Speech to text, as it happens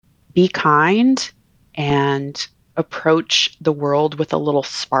be kind and approach the world with a little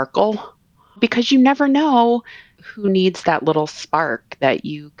sparkle because you never know who needs that little spark that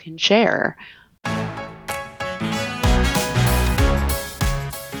you can share.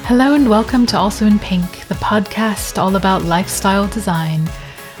 Hello and welcome to Also in Pink, the podcast all about lifestyle design,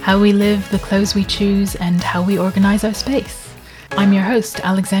 how we live, the clothes we choose, and how we organize our space. I'm your host,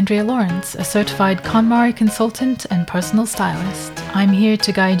 Alexandria Lawrence, a certified KonMari consultant and personal stylist. I'm here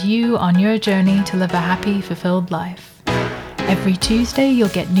to guide you on your journey to live a happy, fulfilled life. Every Tuesday, you'll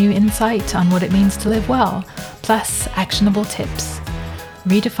get new insight on what it means to live well, plus actionable tips.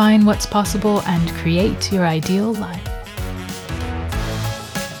 Redefine what's possible and create your ideal life.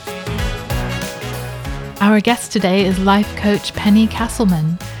 Our guest today is life coach Penny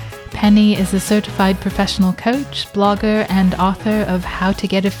Castleman. Penny is a certified professional coach, blogger, and author of How to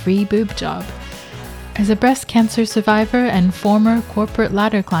Get a Free Boob Job. As a breast cancer survivor and former corporate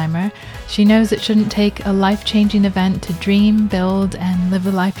ladder climber, she knows it shouldn't take a life-changing event to dream, build, and live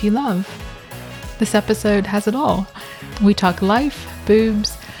the life you love. This episode has it all. We talk life,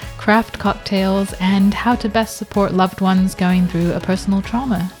 boobs, craft cocktails, and how to best support loved ones going through a personal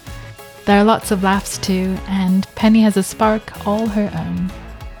trauma. There are lots of laughs too, and Penny has a spark all her own.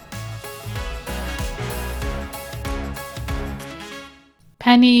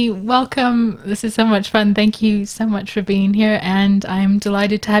 Penny, welcome. This is so much fun. Thank you so much for being here, and I'm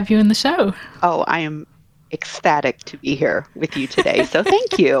delighted to have you in the show. Oh, I am ecstatic to be here with you today, so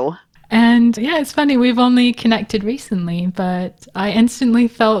thank you. And yeah, it's funny, we've only connected recently, but I instantly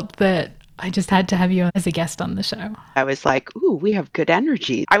felt that I just had to have you as a guest on the show. I was like, ooh, we have good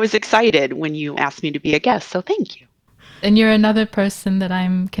energy. I was excited when you asked me to be a guest, so thank you. And you're another person that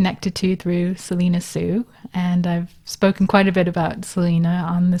I'm connected to through Selena Soo. And I've spoken quite a bit about Selena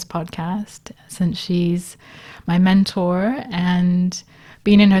on this podcast since she's my mentor, and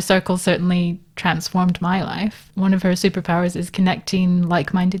being in her circle certainly transformed my life. One of her superpowers is connecting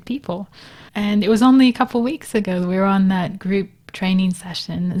like-minded people. And it was only a couple weeks ago that we were on that group training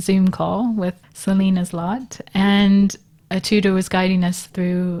session, a Zoom call with Selena's lot, and a tutor was guiding us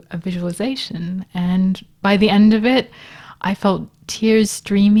through a visualization. And by the end of it, I felt tears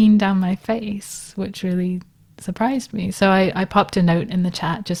streaming down my face, which really surprised me. So I popped a note in the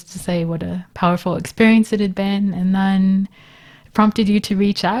chat just to say what a powerful experience it had been, and then prompted you to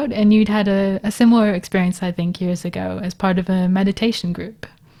reach out, and you'd had a similar experience, I think, years ago as part of a meditation group.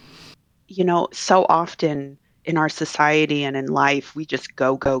 You know, so often in our society and in life, we just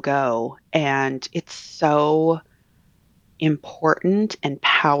go, go, go. And it's so important and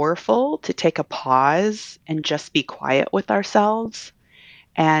powerful to take a pause and just be quiet with ourselves.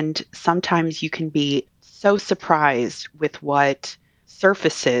 And sometimes you can be so surprised with what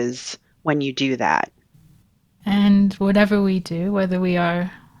surfaces when you do that. And whatever we do, whether we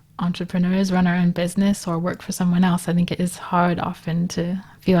are entrepreneurs, run our own business, or work for someone else, I think it is hard often to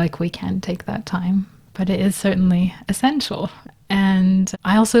feel like we can take that time. But it is certainly essential. And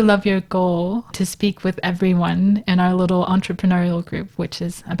I also love your goal to speak with everyone in our little entrepreneurial group, which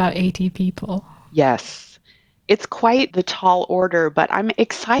is about 80 people. Yes, it's quite the tall order, but I'm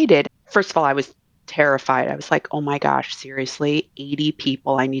excited. First of all, I was terrified. I was like, oh my gosh, seriously, 80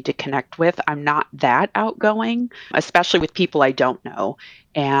 people I need to connect with. I'm not that outgoing, especially with people I don't know.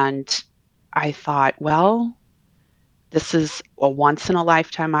 And I thought, well, this is a once in a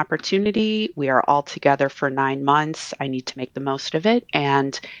lifetime opportunity. We are all together for 9 months. I need to make the most of it.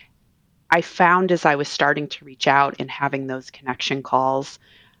 And I found as I was starting to reach out and having those connection calls,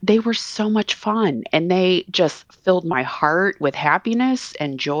 they were so much fun, and they just filled my heart with happiness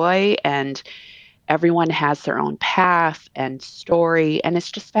and joy. And everyone has their own path and story, and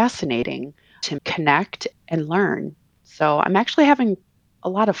it's just fascinating to connect and learn. So I'm actually having a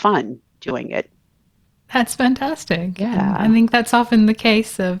lot of fun doing it. That's fantastic. Yeah. And I think that's often the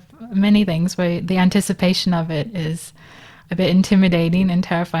case of many things where the anticipation of it is a bit intimidating and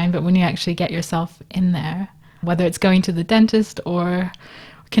terrifying, but when you actually get yourself in there, whether it's going to the dentist or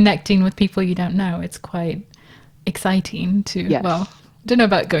connecting with people you don't know, it's quite exciting to, Yes. well, I don't know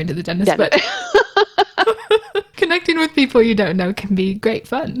about going to the dentist, but connecting with people you don't know can be great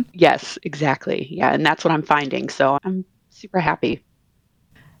fun. Yes, exactly. Yeah, and that's what I'm finding. So I'm super happy.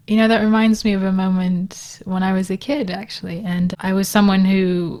 You know, that reminds me of a moment when I was a kid, actually. And I was someone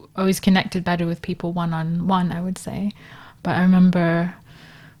who always connected better with people one-on-one, I would say. But I remember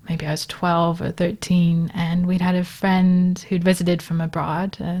maybe I was 12 or 13, and we'd had a friend who'd visited from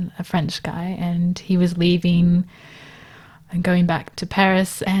abroad, a French guy, and he was leaving and going back to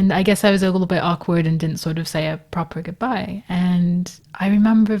Paris. And I guess I was a little bit awkward and didn't sort of say a proper goodbye. And I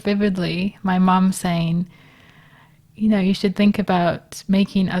remember vividly my mom saying, You should think about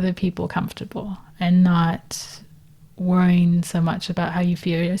making other people comfortable and not worrying so much about how you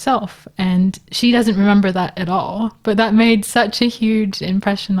feel yourself. And she doesn't remember that at all, but that made such a huge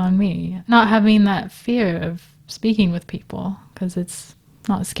impression on me. Not having that fear of speaking with people, because it's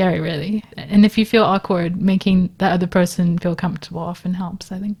not scary really. And if you feel awkward, making that other person feel comfortable often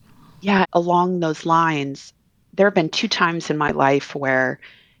helps, I think. Yeah, along those lines, there have been 2 times in my life where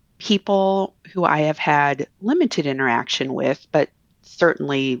people who I have had limited interaction with, but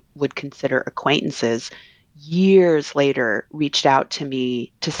certainly would consider acquaintances, years later reached out to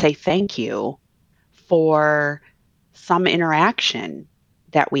me to say thank you for some interaction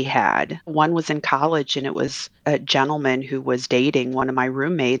that we had. One was in college, and it was a gentleman who was dating one of my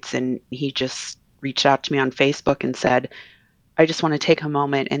roommates, and he just reached out to me on Facebook and said, I just want to take a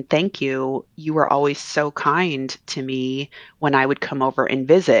moment and thank you. You were always so kind to me when I would come over and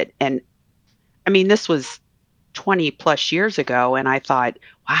visit. And I mean, this was 20 plus years ago. And I thought,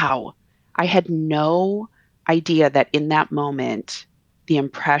 wow, I had no idea that in that moment, the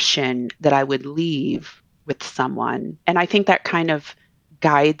impression that I would leave with someone. And I think that kind of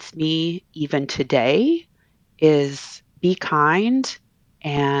guides me even today is be kind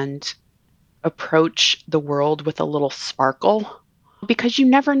and approach the world with a little sparkle because you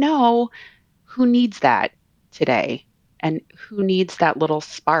never know who needs that today and who needs that little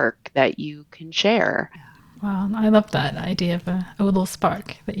spark that you can share. Wow, I love that idea of a little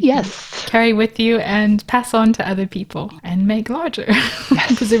spark that you can Yes. carry with you and pass on to other people and make larger,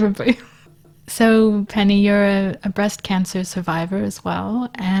 Yes. presumably. So, Penny, you're a breast cancer survivor as well.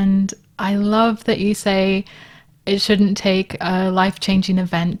 And I love that you say it shouldn't take a life-changing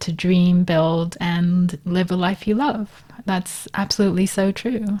event to dream, build, and live a life you love. That's absolutely so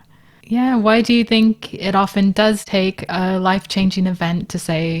true. Yeah, why do you think it often does take a life-changing event to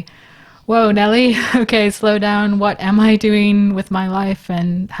say, whoa, Nelly, okay, slow down. What am I doing with my life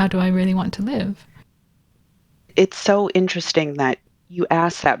and how do I really want to live? It's so interesting that you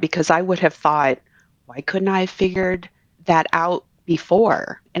asked that because I would have thought, why couldn't I have figured that out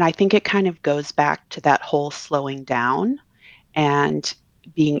before? And I think it kind of goes back to that whole slowing down and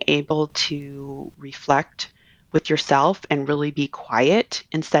being able to reflect with yourself and really be quiet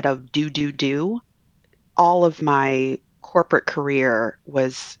instead of do. All of my corporate career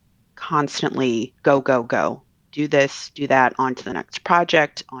was constantly go, go, go. Do this, do that, on to the next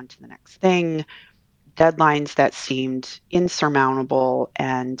project, on to the next thing. Deadlines that seemed insurmountable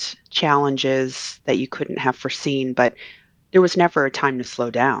and challenges that you couldn't have foreseen, but there was never a time to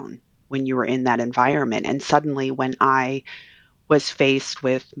slow down when you were in that environment. And suddenly, when I was faced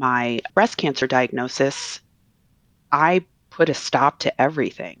with my breast cancer diagnosis, I put a stop to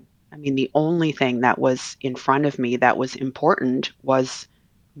everything. I mean, the only thing that was in front of me that was important was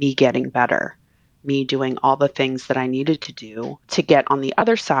me getting better, me doing all the things that I needed to do to get on the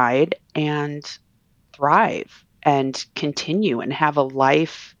other side and thrive and continue and have a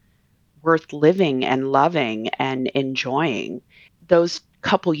life worth living and loving and enjoying. Those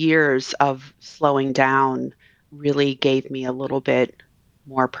couple years of slowing down really gave me a little bit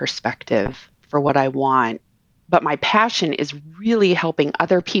more perspective for what I want. But my passion is really helping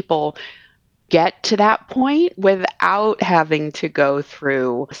other people get to that point without having to go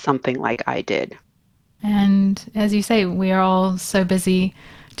through something like I did. And as you say, we are all so busy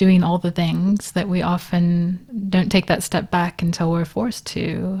doing all the things that we often don't take that step back until we're forced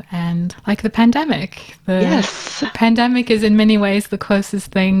to. And like the pandemic, Yes. the pandemic is in many ways the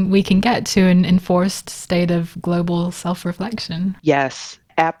closest thing we can get to an enforced state of global self-reflection. Yes,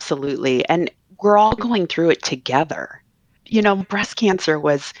 absolutely. And we're all going through it together. You know, breast cancer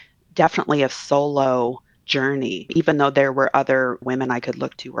was definitely a solo journey, even though there were other women I could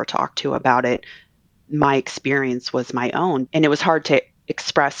look to or talk to about it. My experience was my own, and it was hard to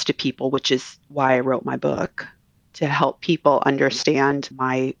express to people, which is why I wrote my book, to help people understand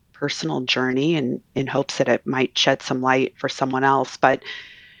my personal journey and in hopes that it might shed some light for someone else. But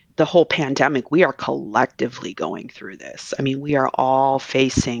the whole pandemic, we are collectively going through this. I mean, we are all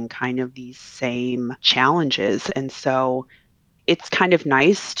facing kind of these same challenges. And so it's kind of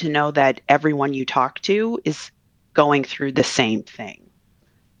nice to know that everyone you talk to is going through the same thing.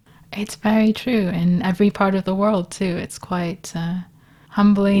 It's very true in every part of the world too. It's quite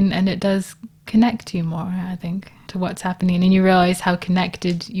humbling and it does connect you more, I think, to what's happening. And you realize how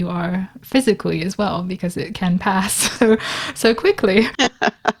connected you are physically as well because it can pass so quickly.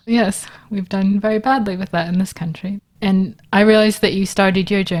 Yes, we've done very badly with that in this country. And I realized that you started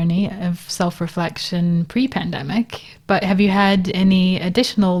your journey of self-reflection pre-pandemic, but have you had any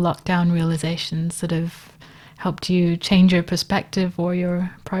additional lockdown realizations that have helped you change your perspective or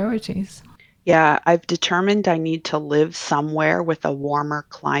your priorities? Yeah, I've determined I need to live somewhere with a warmer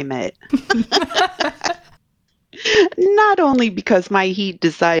climate. Not only because my heat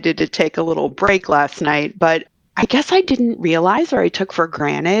decided to take a little break last night, but I guess I didn't realize or I took for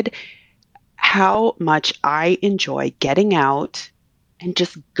granted how much I enjoy getting out and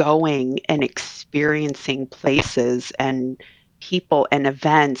just going and experiencing places and people and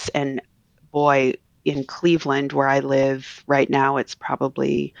events. And boy, in Cleveland, where I live right now, it's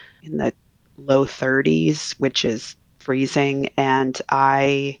probably in the low 30s, which is freezing. And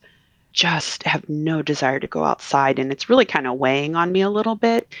I just have no desire to go outside. And it's really kind of weighing on me a little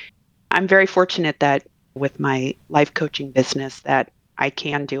bit. I'm very fortunate that with my life coaching business that I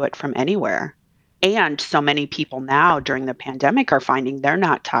can do it from anywhere. And so many people now during the pandemic are finding they're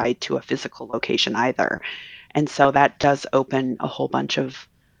not tied to a physical location either. And so that does open a whole bunch of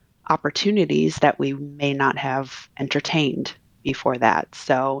opportunities that we may not have entertained before that.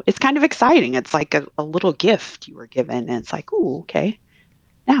 So it's kind of exciting. It's like a little gift you were given. And it's like, ooh, okay,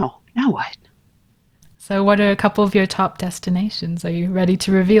 now what? So, what are a couple of your top destinations? Are you ready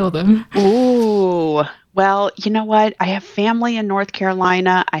to reveal them? Ooh, well, you know what? I have family in North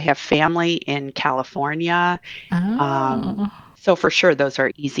Carolina. I have family in California. Um, Oh. so for sure, those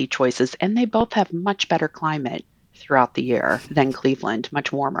are easy choices, and they both have much better climate throughout the year than Cleveland,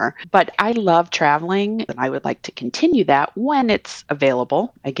 much warmer. But I love traveling, and I would like to continue that when it's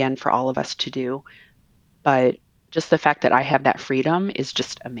available, again, for all of us to do. But just the fact that I have that freedom is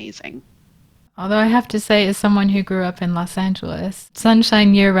just amazing. Although I have to say, as someone who grew up in Los Angeles,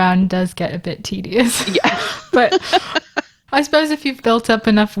 sunshine year round does get a bit tedious. Yeah. But I suppose if you've built up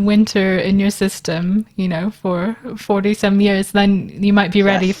enough winter in your system, for 40 some years, then you might be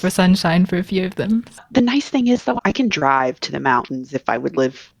ready for Yes. sunshine for a few of them. The nice thing is, though, I can drive to the mountains if I would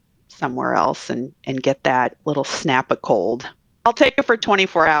live somewhere else and get that little snap of cold. I'll take it for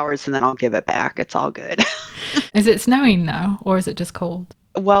 24 hours and then I'll give it back. It's all good. Is it snowing now, or is it just cold?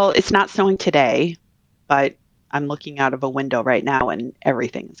 Well, it's not snowing today, but I'm looking out of a window right now and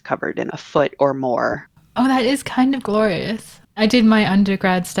everything is covered in a foot or more. Oh, that is kind of glorious. I did my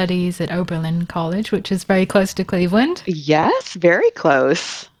undergrad studies at Oberlin College, which is very close to Cleveland. Yes, very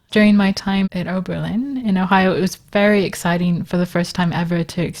close. During my time at Oberlin in Ohio, it was very exciting for the first time ever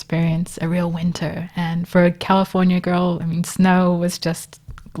to experience a real winter. And for a California girl, I mean, snow was just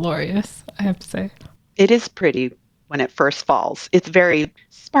glorious, I have to say. It is pretty when it first falls. It's very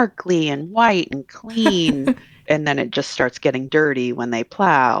sparkly and white and clean, and then it just starts getting dirty when they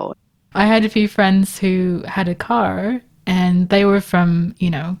plow. I had a few friends who had a car and they were from,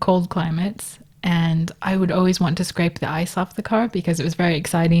 cold climates. And I would always want to scrape the ice off the car because it was very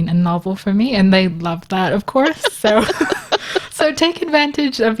exciting and novel for me. And they loved that, of course. So, so take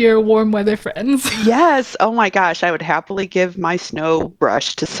advantage of your warm weather friends. Yes. Oh my gosh. I would happily give my snow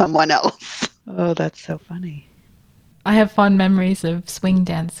brush to someone else. Oh, that's so funny. I have fond memories of swing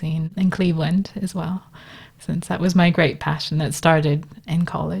dancing in Cleveland as well, since that was my great passion that started in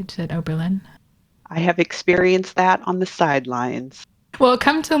college at Oberlin. I have experienced that on the sidelines. Well,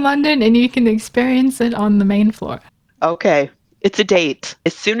 come to London and you can experience it on the main floor. Okay. It's a date.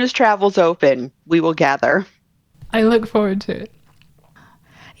 As soon as travel's open, we will gather. I look forward to it.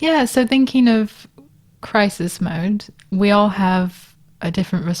 Yeah, so thinking of crisis mode, we all have a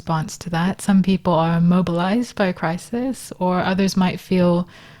different response to that. Some people are mobilized by a crisis, or others might feel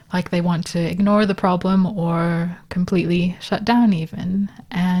like they want to ignore the problem or completely shut down, even.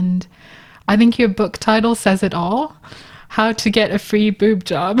 And I think your book title says it all: How to Get a Free Boob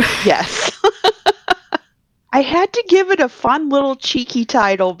Job. Yes. I had to give it a fun little cheeky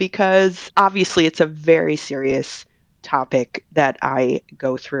title because obviously it's a very serious topic that I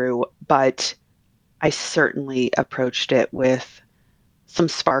go through, but I certainly approached it with some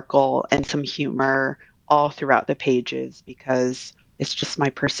sparkle and some humor all throughout the pages because it's just my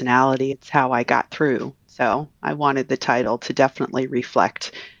personality. It's how I got through. So I wanted the title to definitely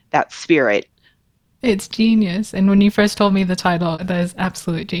reflect that spirit. It's genius. And when you first told me the title, that is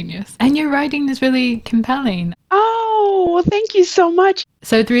absolute genius. And your writing is really compelling. Oh, well, thank you so much.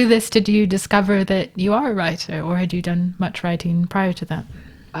 So through this, did you discover that you are a writer, or had you done much writing prior to that?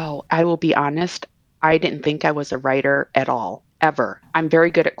 Oh, I will be honest. I didn't think I was a writer at all, ever. I'm very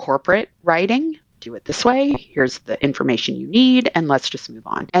good at corporate writing. Do it this way. Here's the information you need, and let's just move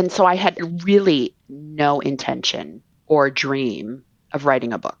on. And so I had really no intention or dream of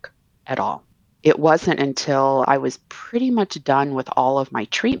writing a book at all. It wasn't until I was pretty much done with all of my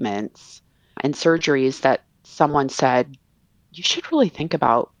treatments and surgeries that someone said, you should really think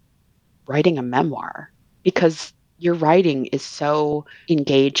about writing a memoir because your writing is so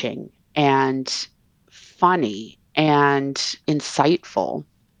engaging and funny and insightful.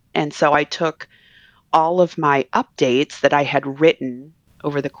 And so I took all of my updates that I had written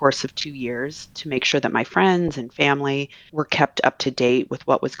over the course of 2 years to make sure that my friends and family were kept up to date with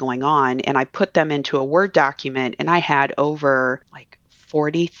what was going on. And I put them into a Word document, and I had over like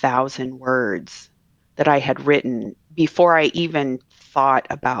 40,000 words that I had written before I even thought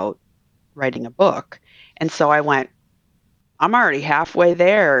about writing a book. And so I went, I'm already halfway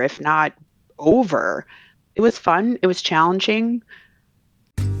there, if not over. It was fun. It was challenging.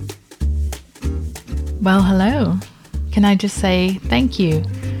 Well, hello. Can I just say thank you?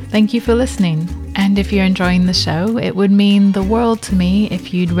 Thank you for listening. And if you're enjoying the show, it would mean the world to me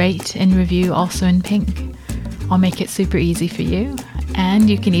if you'd rate and review Also in Pink. I'll make it super easy for you, and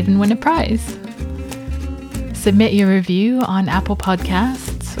you can even win a prize. Submit your review on Apple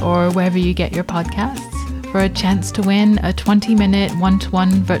Podcasts or wherever you get your podcasts for a chance to win a 20-minute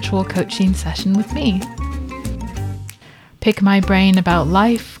one-to-one virtual coaching session with me. Pick my brain about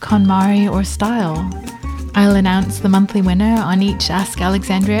life, KonMari, or style. I'll announce the monthly winner on each Ask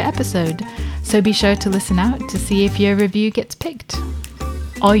Alexandria episode, so be sure to listen out to see if your review gets picked.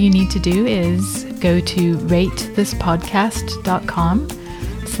 All you need to do is go to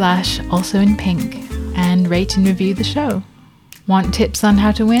ratethispodcast.com/alsoinpink and rate and review the show. Want tips on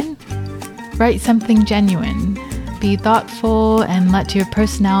how to win? Write something genuine. Be thoughtful and let your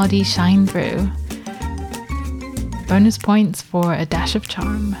personality shine through. Bonus points for a dash of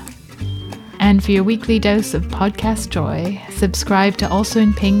charm. And for your weekly dose of podcast joy, subscribe to Also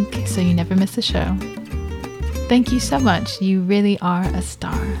in Pink so you never miss a show. Thank you so much. You really are a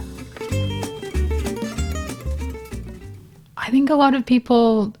star. I think a lot of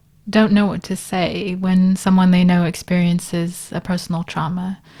people don't know what to say when someone they know experiences a personal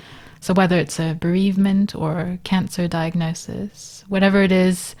trauma. So whether it's a bereavement or cancer diagnosis, whatever it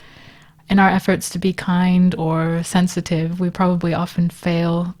is, in our efforts to be kind or sensitive, we probably often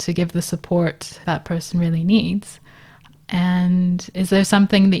fail to give the support that person really needs. And is there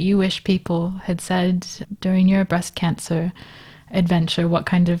something that you wish people had said during your breast cancer adventure? What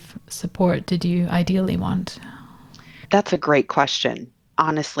kind of support did you ideally want? That's a great question,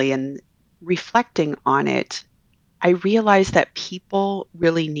 honestly. And reflecting on it, I realized that people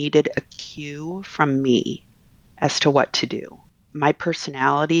really needed a cue from me as to what to do. My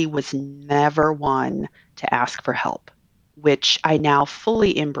personality was never one to ask for help, which I now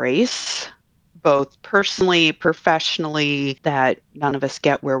fully embrace, both personally, professionally, that none of us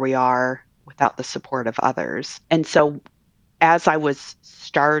get where we are without the support of others. And so as I was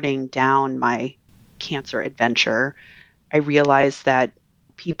starting down my cancer adventure, I realized that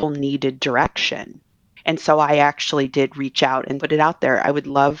people needed direction. And so I actually did reach out and put it out there. I would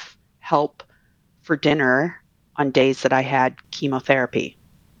love help for dinner on days that I had chemotherapy.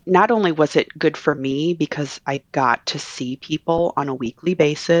 Not only was it good for me because I got to see people on a weekly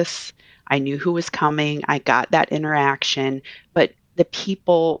basis, I knew who was coming, I got that interaction, but the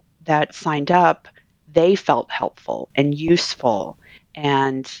people that signed up, they felt helpful and useful,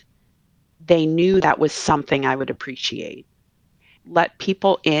 and they knew that was something I would appreciate. Let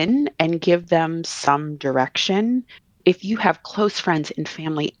people in and give them some direction. If you have close friends and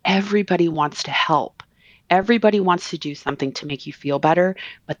family, everybody wants to help. Everybody wants to do something to make you feel better,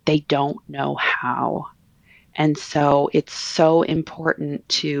 but they don't know how. And so it's so important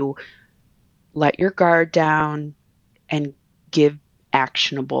to let your guard down and give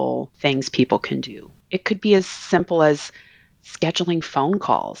actionable things people can do. It could be as simple as scheduling phone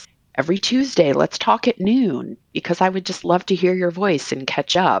calls. Every Tuesday, let's talk at noon because I would just love to hear your voice and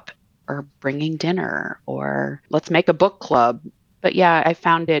catch up, or bringing dinner, or let's make a book club. But yeah, I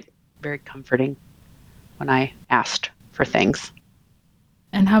found it very comforting when I asked for things.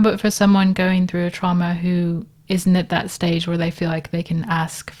 And how about for someone going through a trauma who isn't at that stage where they feel like they can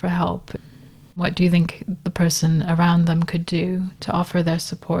ask for help? What do you think the person around them could do to offer their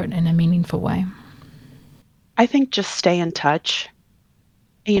support in a meaningful way? I think just stay in touch.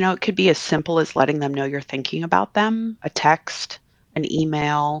 It could be as simple as letting them know you're thinking about them, a text, an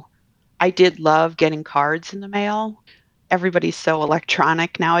email. I did love getting cards in the mail. Everybody's so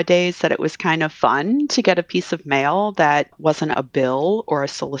electronic nowadays that it was kind of fun to get a piece of mail that wasn't a bill or a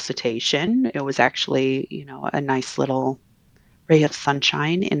solicitation. It was actually, a nice little ray of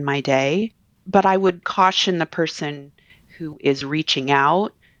sunshine in my day. But I would caution the person who is reaching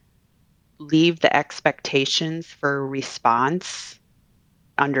out, leave the expectations for a response.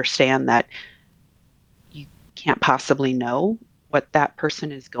 Understand that you can't possibly know what that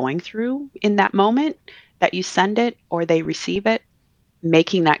person is going through in that moment that you send it or they receive it.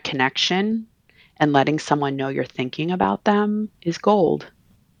 Making that connection and letting someone know you're thinking about them is gold.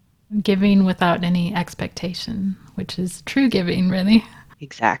 Giving without any expectation, which is true giving, really.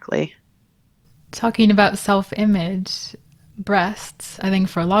 Exactly. Talking about self-image, breasts, I think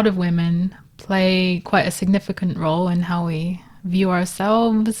for a lot of women, play quite a significant role in how we view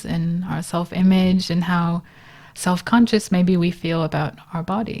ourselves and our self-image and how self-conscious maybe we feel about our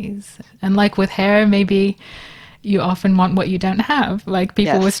bodies. And like with hair, maybe you often want what you don't have. Like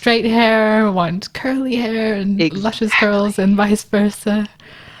people with Yes. straight hair want curly hair and luscious curls Exactly. and vice versa.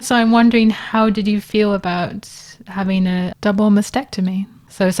 So I'm wondering, how did you feel about having a double mastectomy?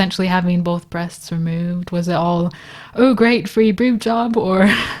 So essentially having both breasts removed. Was it all, oh great, free boob job? Or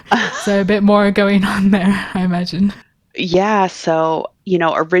is there a bit more going on there, I imagine? Yeah. So,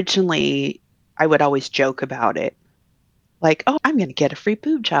 originally I would always joke about it. Like, oh, I'm going to get a free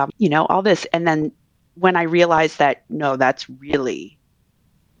boob job, all this. And then when I realized that, no, that's really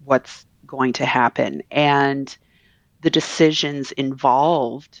what's going to happen. And the decisions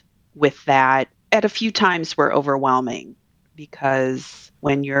involved with that at a few times were overwhelming because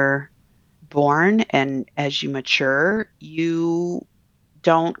when you're born and as you mature, you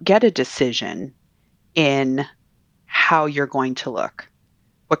don't get a decision in how you're going to look,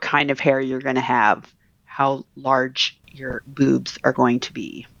 what kind of hair you're going to have, how large your boobs are going to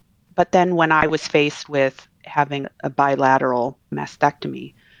be. But then when I was faced with having a bilateral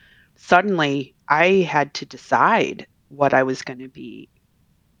mastectomy, suddenly I had to decide what I was going to be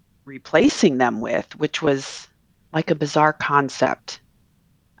replacing them with, which was like a bizarre concept.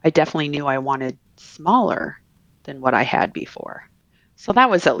 I definitely knew I wanted smaller than what I had before. So that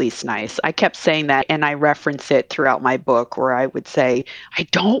was at least nice. I kept saying that, and I reference it throughout my book where I would say, I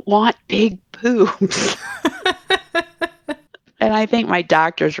don't want big boobs. And I think my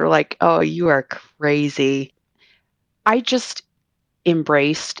doctors were like, oh, you are crazy. I just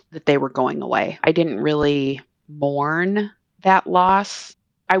embraced that they were going away. I didn't really mourn that loss.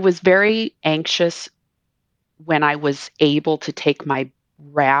 I was very anxious when I was able to take my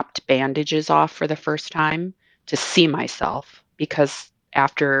wrapped bandages off for the first time to see myself because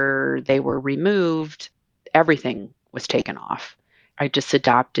after they were removed, everything was taken off. I just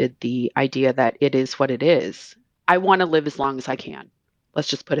adopted the idea that it is what it is. I want to live as long as I can. Let's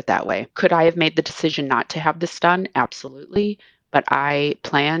just put it that way. Could I have made the decision not to have this done? Absolutely. But I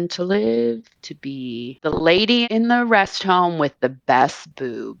plan to live to be the lady in the rest home with the best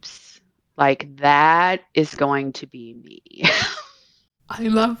boobs. Like that is going to be me. I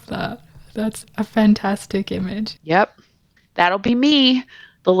love that. That's a fantastic image. Yep, that'll be me.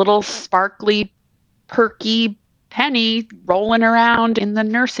 The little sparkly, perky penny rolling around in the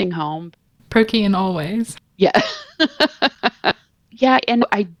nursing home. Perky in all ways. Yeah. Yeah, and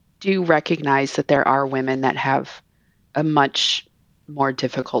I do recognize that there are women that have a much more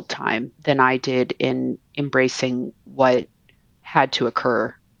difficult time than I did in embracing what had to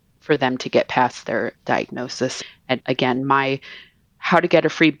occur for them to get past their diagnosis. And again, my how to get a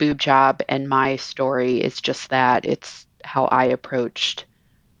free boob job and my story is just that. It's how I approached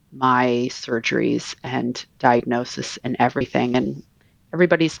my surgeries and diagnosis and everything. And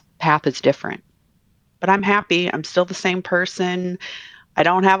everybody's path is different. But I'm happy. I'm still the same person. I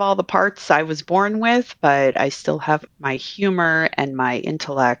don't have all the parts I was born with, but I still have my humor and my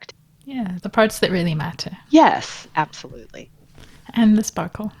intellect. Yeah, the parts that really matter. Yes, absolutely. And the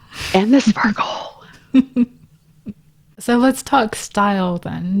sparkle. And the sparkle. So let's talk style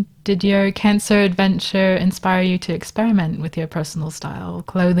then. Did your cancer adventure inspire you to experiment with your personal style?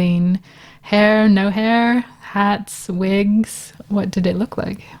 Clothing, hair, no hair, hats, wigs? What did it look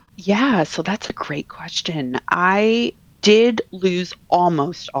like? Yeah, so that's a great question. I did lose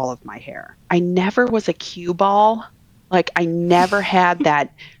almost all of my hair. I never was a cue ball. Like, I never had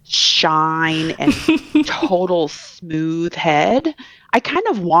that shine and total smooth head. I kind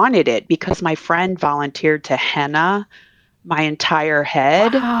of wanted it because my friend volunteered to henna my entire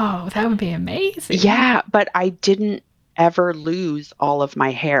head. Wow, that would be amazing. Yeah, but I didn't ever lose all of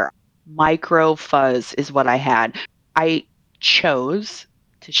my hair. Micro fuzz is what I had. I chose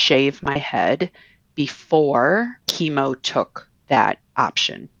to shave my head before chemo took that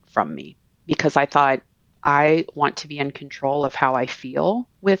option from me because I thought I want to be in control of how I feel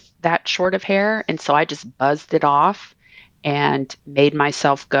with that short of hair. And so I just buzzed it off and made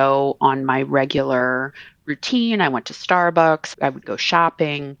myself go on my regular routine. I went to Starbucks, I would go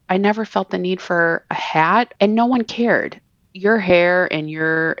shopping. I never felt the need for a hat, and no one cared. Your hair and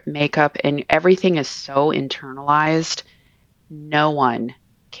your makeup and everything is so internalized. No one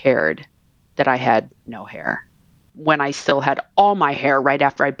cared that I had no hair. When I still had all my hair right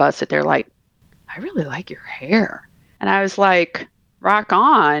after I busted, they're like, I really like your hair. And I was like, rock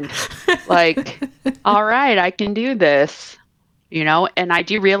on. Like, all right, I can do this, and I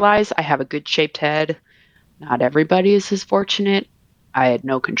do realize I have a good shaped head. Not everybody is as fortunate I had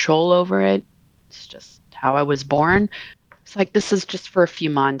no control over it. It's just how I was born. It's like, this is just for a few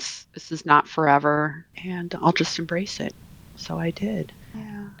months. This is not forever. And I'll just embrace it. So I did.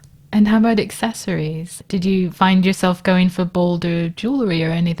 Yeah. And how about accessories? Did you find yourself going for bolder jewelry or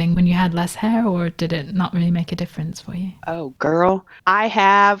anything when you had less hair, or did it not really make a difference for you? Oh, girl. I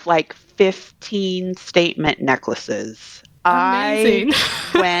have like 15 statement necklaces. I Amazing.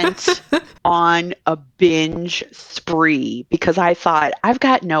 went on a binge spree because I thought, I've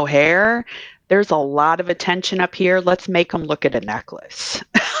got no hair. There's a lot of attention up here. Let's make them look at a necklace.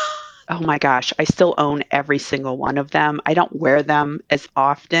 Oh my gosh, I still own every single one of them. I don't wear them as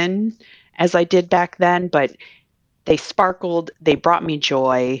often as I did back then, but they sparkled, they brought me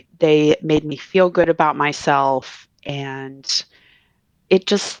joy, they made me feel good about myself, and it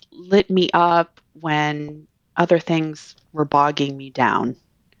just lit me up when other things were bogging me down.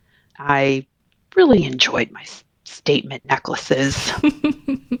 I really enjoyed my statement necklaces.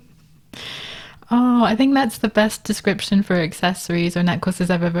 Oh, I think that's the best description for accessories or necklaces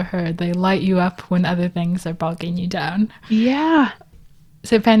I've ever heard. They light you up when other things are bogging you down. Yeah.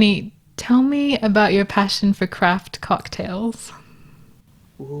 So, Penny, tell me about your passion for craft cocktails.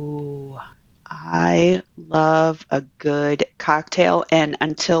 Ooh, I love a good cocktail. And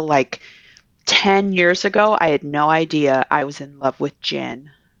until like 10 years ago, I had no idea I was in love with gin.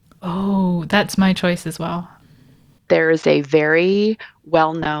 Oh, that's my choice as well. There is a very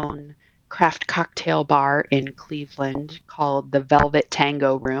well known craft cocktail bar in Cleveland called the Velvet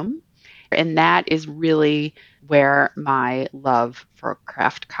Tango Room. And that is really where my love for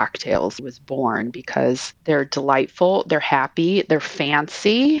craft cocktails was born because they're delightful, they're happy, they're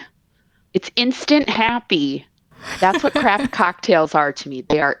fancy. It's instant happy. That's what craft cocktails are to me.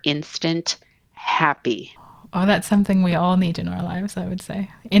 They are instant happy. Oh, that's something we all need in our lives, I would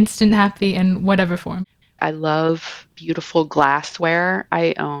say. Instant happy in whatever form. I love beautiful glassware.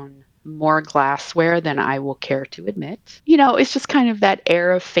 I own more glassware than I will care to admit. It's just kind of that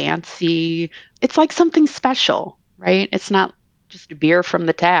air of fancy. It's like something special, right? It's not just a beer from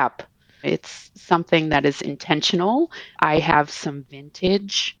the tap. It's something that is intentional. I have some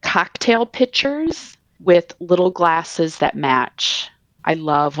vintage cocktail pitchers with little glasses that match. I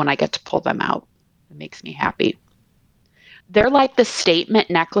love when I get to pull them out. It makes me happy. They're like the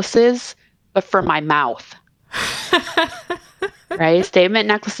statement necklaces, but for my mouth. Right? Statement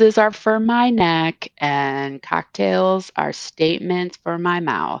necklaces are for my neck, and cocktails are statements for my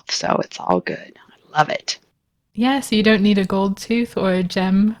mouth. So it's all good. I love it. Yeah, so you don't need a gold tooth or a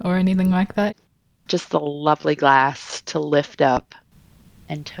gem or anything like that. Just a lovely glass to lift up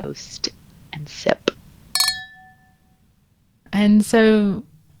and toast and sip. And so,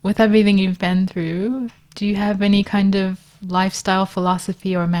 with everything you've been through, do you have any kind of lifestyle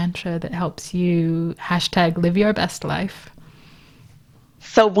philosophy or mantra that helps you hashtag live your best life?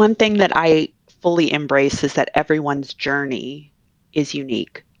 So, one thing that I fully embrace is that everyone's journey is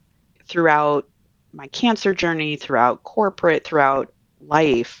unique. Throughout my cancer journey, throughout corporate, throughout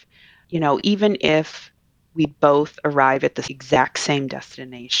life, even if we both arrive at the exact same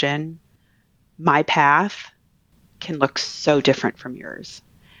destination, my path can look so different from yours.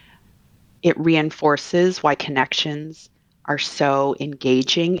 It reinforces why connections are so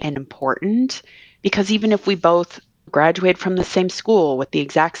engaging and important because even if we both graduate from the same school with the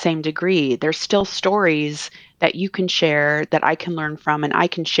exact same degree, there's still stories that you can share, that I can learn from, and I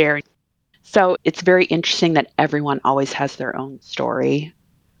can share. So it's very interesting that everyone always has their own story.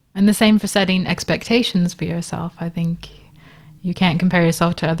 And the same for setting expectations for yourself. I think you can't compare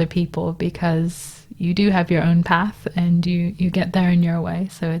yourself to other people because you do have your own path and you get there in your way.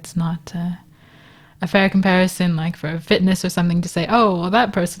 So it's not a fair comparison like for fitness or something to say, oh, well,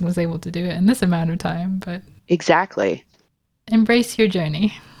 that person was able to do it in this amount of time. But Exactly. embrace your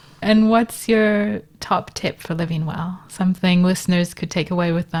journey. And what's your top tip for living well? Something listeners could take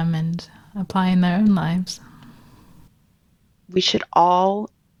away with them and apply in their own lives. We should all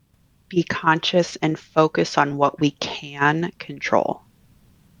be conscious and focus on what we can control.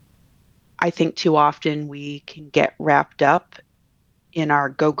 I think too often we can get wrapped up in our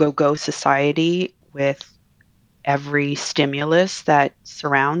go, go, go society with every stimulus that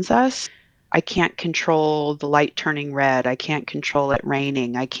surrounds us. I can't control the light turning red. I can't control it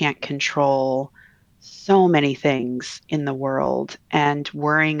raining. I can't control so many things in the world. And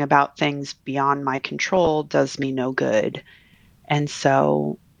worrying about things beyond my control does me no good. And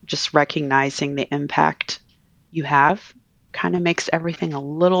so just recognizing the impact you have kind of makes everything a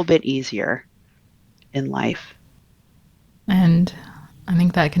little bit easier in life. And I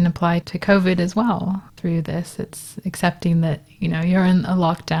think that can apply to COVID as well through this. It's accepting that, you're in a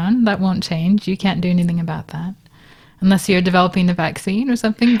lockdown. That won't change. You can't do anything about that. unless you're developing a vaccine or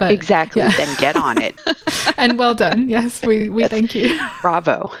something. But Exactly. yeah. Then get on it. And well done. Yes, we Yes. thank you.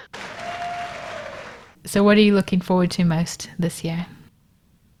 Bravo. So what are you looking forward to most this year?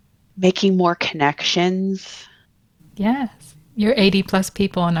 Making more connections. Yes. You're 80 plus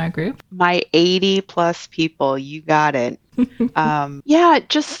people in our group. My 80 plus people, you got it. Yeah,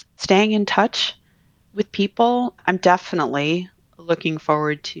 just staying in touch with people. I'm definitely looking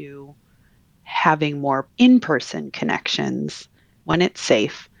forward to having more in-person connections when it's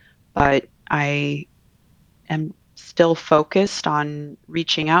safe, but I am still focused on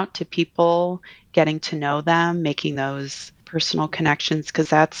reaching out to people, getting to know them, making those personal connections, because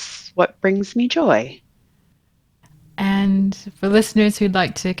that's what brings me joy. And for listeners who'd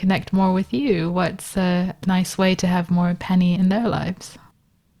like to connect more with you, what's a nice way to have more Penny in their lives?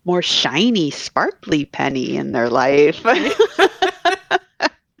 More shiny, sparkly Penny in their life.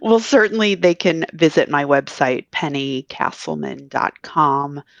 Well, certainly they can visit my website,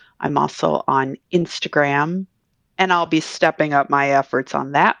 pennycastleman.com. I'm also on Instagram, and I'll be stepping up my efforts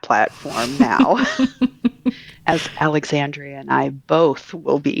on that platform now, as Alexandria and I both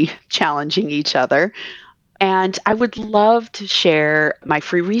will be challenging each other. And I would love to share my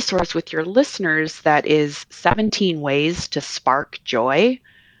free resource with your listeners that is 17 ways to spark joy.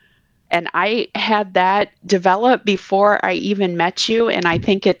 And I had that develop before I even met you. And I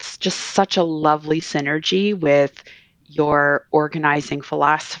think it's just such a lovely synergy with your organizing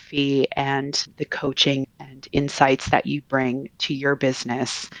philosophy and the coaching and insights that you bring to your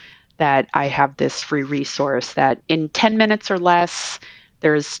business that I have this free resource that in 10 minutes or less,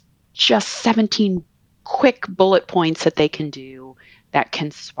 there's just 17 quick bullet points that they can do that can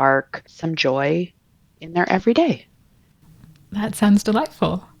spark some joy in their everyday. That sounds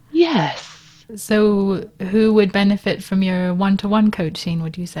delightful. Yes. So, who would benefit from your one to one coaching,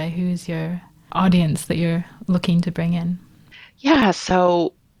 would you say? Who's your audience that you're looking to bring in? Yeah,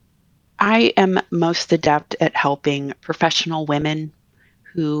 so I am most adept at helping professional women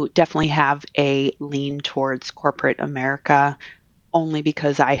who definitely have a lean towards corporate America, only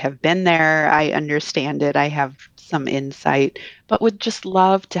because I have been there. I understand it. I have some insight, but would just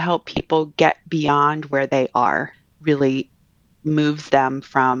love to help people get beyond where they are, really moves them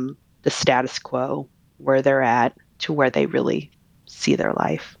from the status quo where they're at to where they really see their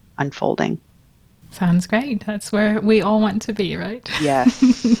life unfolding. Sounds great. That's where we all want to be, right?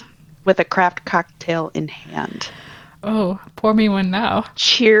 Yes, with a craft cocktail in hand. Oh, pour me one now.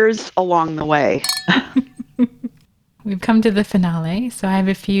 Cheers along the way. We've come to the finale, so I have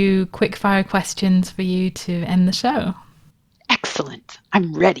a few quick fire questions for you to end the show. Excellent.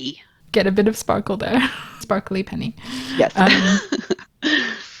 I'm ready. Get a bit of sparkle there. Sparkly Penny. Yes.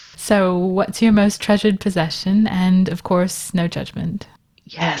 So, what's your most treasured possession? And of course, no judgment.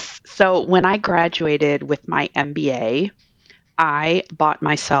 Yes. So when I graduated with my MBA, I bought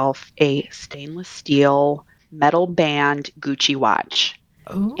myself a stainless steel metal band Gucci watch.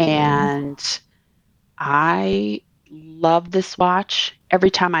 Oh. And I love this watch.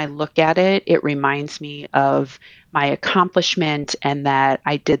 Every time I look at it, it reminds me of my accomplishment and that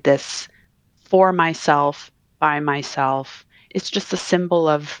I did this for myself, by myself. It's just a symbol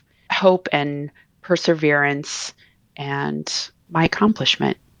of hope and perseverance and my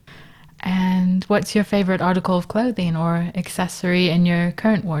accomplishment. And what's your favorite article of clothing or accessory in your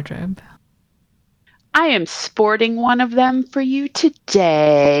current wardrobe? I am sporting one of them for you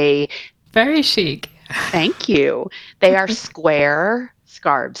today. Very chic. Thank you. They are square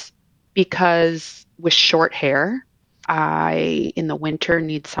scarves because with short hair, I, in the winter,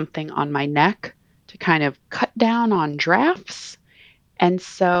 need something on my neck to kind of cut down on drafts. And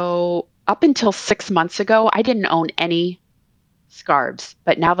so, up until 6 months ago, I didn't own any scarves.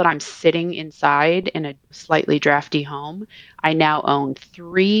 But now that I'm sitting inside in a slightly drafty home, I now own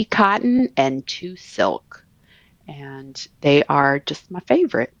 3 cotton and 2 silk. And they are just my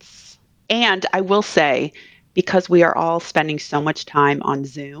favorites. And I will say, because we are all spending so much time on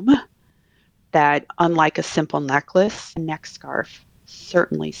Zoom, that unlike a simple necklace, a neck scarf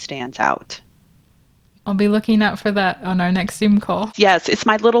certainly stands out. I'll be looking out for that on our next Zoom call. Yes, it's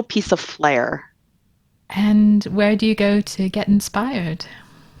my little piece of flair. And where do you go to get inspired?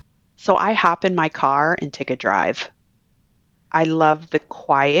 So I hop in my car and take a drive. I love the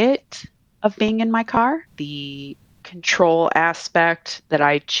quiet of being in my car, the control aspect that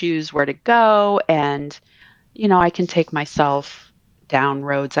I choose where to go. And, I can take myself down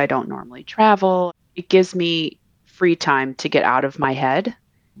roads I don't normally travel. It gives me free time to get out of my head.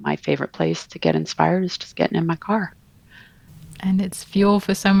 My favorite place to get inspired is just getting in my car. And it's fuel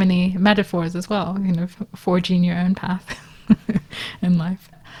for so many metaphors as well, forging your own path in life.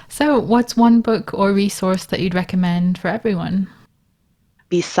 So, what's one book or resource that you'd recommend for everyone?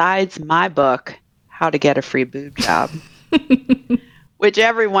 Besides my book, How to Get a Free Boob Job, which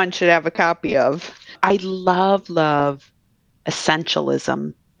everyone should have a copy of. I love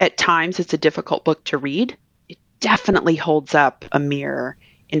Essentialism. At times, it's a difficult book to read. It definitely holds up a mirror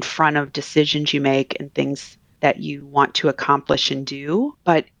in front of decisions you make and things that you want to accomplish and do.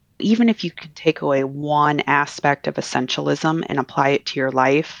 But even if you can take away one aspect of essentialism and apply it to your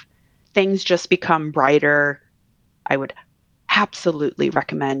life, things just become brighter. I would absolutely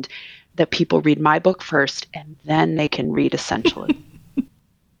recommend that people read my book first and then they can read Essentialism.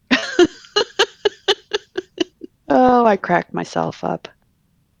 Oh, I cracked myself up.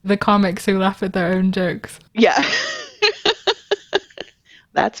 The comics who laugh at their own jokes. Yeah.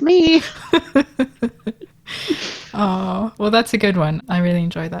 That's me. Oh, well, that's a good one. I really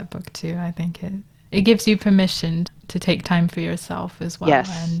enjoyed that book too. I think it gives you permission to take time for yourself as well. Yes.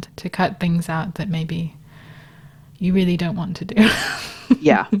 And to cut things out that maybe you really don't want to do.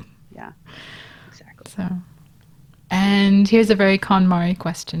 Yeah. Exactly. So, and here's a very KonMari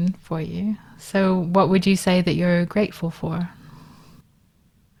question for you. So, what would you say that you're grateful for?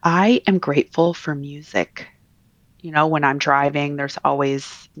 I am grateful for music. When I'm driving, there's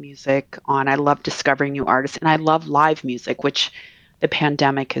always music on. I love discovering new artists, and I love live music, which the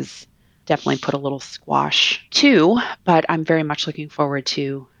pandemic has definitely put a little squash to, but I'm very much looking forward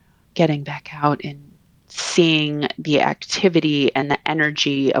to getting back out and seeing the activity and the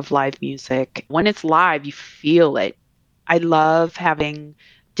energy of live music. When it's live, you feel it. I love having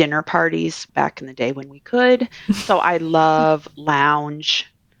dinner parties back in the day when we could. So I love lounge,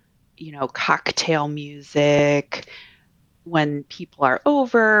 cocktail music when people are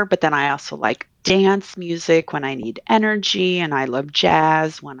over, but then I also like dance music when I need energy, and I love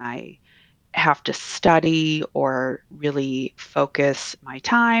jazz when I have to study or really focus my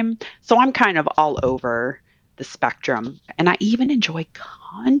time. So I'm kind of all over the spectrum. And I even enjoy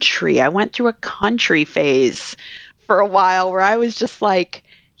country. I went through a country phase for a while where I was just like,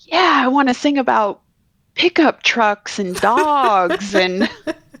 yeah, I want to sing about pickup trucks and dogs and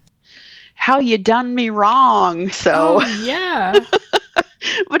how you done me wrong. So yeah.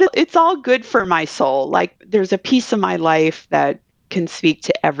 But it's all good for my soul. Like there's a piece of my life that can speak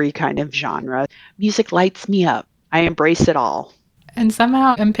to every kind of genre. Music lights me up. I embrace it all. And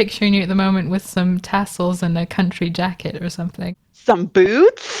somehow I'm picturing you at the moment with some tassels and a country jacket or something. Some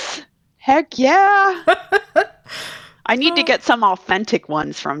boots? Heck yeah. I need to get some authentic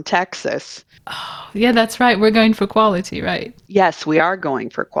ones from Texas. Oh, yeah, that's right. We're going for quality, right? Yes, we are going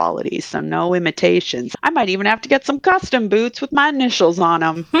for quality, so no imitations. I might even have to get some custom boots with my initials on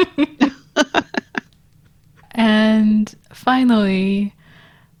them. And finally,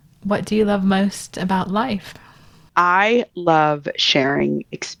 what do you love most about life? I love sharing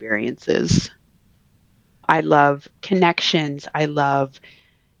experiences. I love connections. I love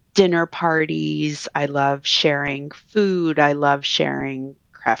dinner parties. I love sharing food. I love sharing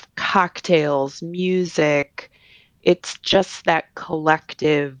craft cocktails, music. It's just that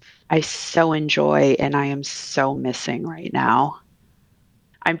collective I so enjoy and I am so missing right now.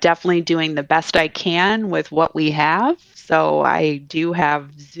 I'm definitely doing the best I can with what we have. So I do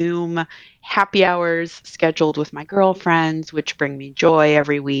have Zoom happy hours scheduled with my girlfriends, which bring me joy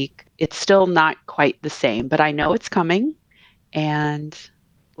every week. It's still not quite the same, but I know it's coming. And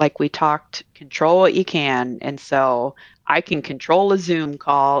like we talked, control what you can. And so I can control a Zoom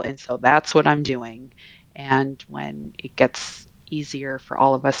call. And so that's what I'm doing. And when it gets easier for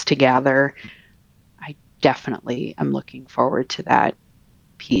all of us to gather, I definitely am looking forward to that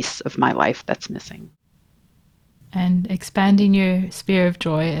piece of my life that's missing. And expanding your sphere of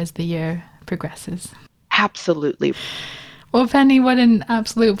joy as the year progresses. Absolutely. Well, Penny, what an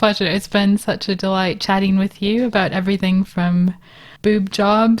absolute pleasure. It's been such a delight chatting with you about everything from boob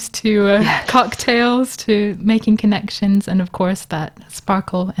jobs to cocktails to making connections and, of course, that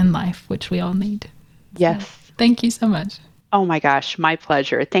sparkle in life, which we all need. Yes. So, thank you so much. Oh my gosh, my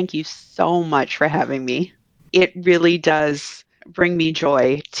pleasure. Thank you so much for having me. It really does bring me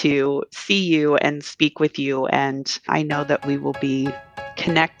joy to see you and speak with you. And I know that we will be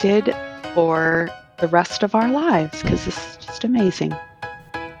connected for the rest of our lives because this is just amazing.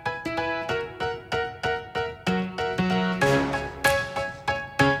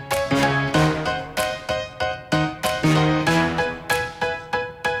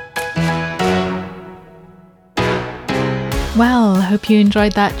 Well, hope you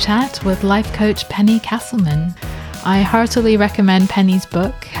enjoyed that chat with life coach Penny Castleman. I heartily recommend Penny's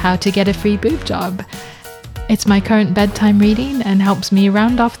book, How to Get a Free Boob Job. It's my current bedtime reading and helps me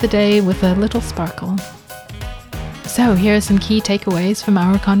round off the day with a little sparkle. So here are some key takeaways from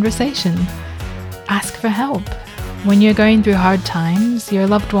our conversation. Ask for help. When you're going through hard times, your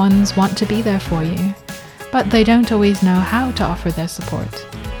loved ones want to be there for you, but they don't always know how to offer their support.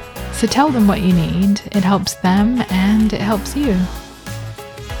 So tell them what you need. It helps them and it helps you.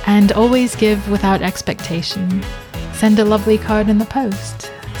 And always give without expectation. Send a lovely card in the post.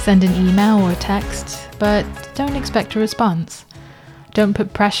 Send an email or text, but don't expect a response. Don't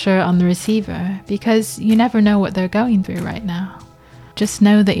put pressure on the receiver because you never know what they're going through right now. Just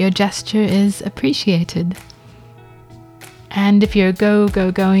know that your gesture is appreciated. And if you're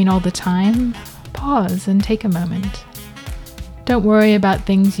going all the time, pause and take a moment. Don't worry about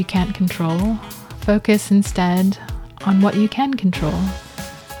things you can't control. Focus instead on what you can control.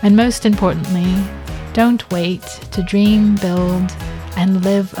 And most importantly, don't wait to dream, build, and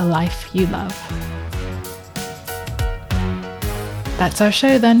live a life you love. That's our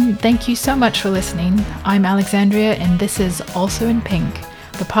show then. Thank you so much for listening. I'm Alexandria and this is Also in Pink,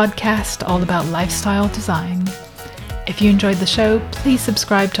 the podcast all about lifestyle design. If you enjoyed the show, please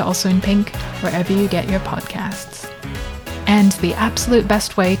subscribe to Also in Pink wherever you get your podcasts. And the absolute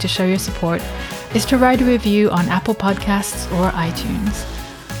best way to show your support is to write a review on Apple Podcasts or iTunes.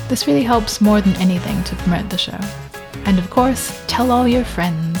 This really helps more than anything to promote the show. And of course, tell all your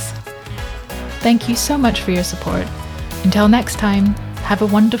friends. Thank you so much for your support. Until next time, have a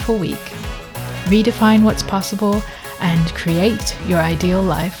wonderful week. Redefine what's possible and create your ideal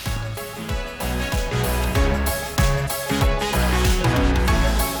life.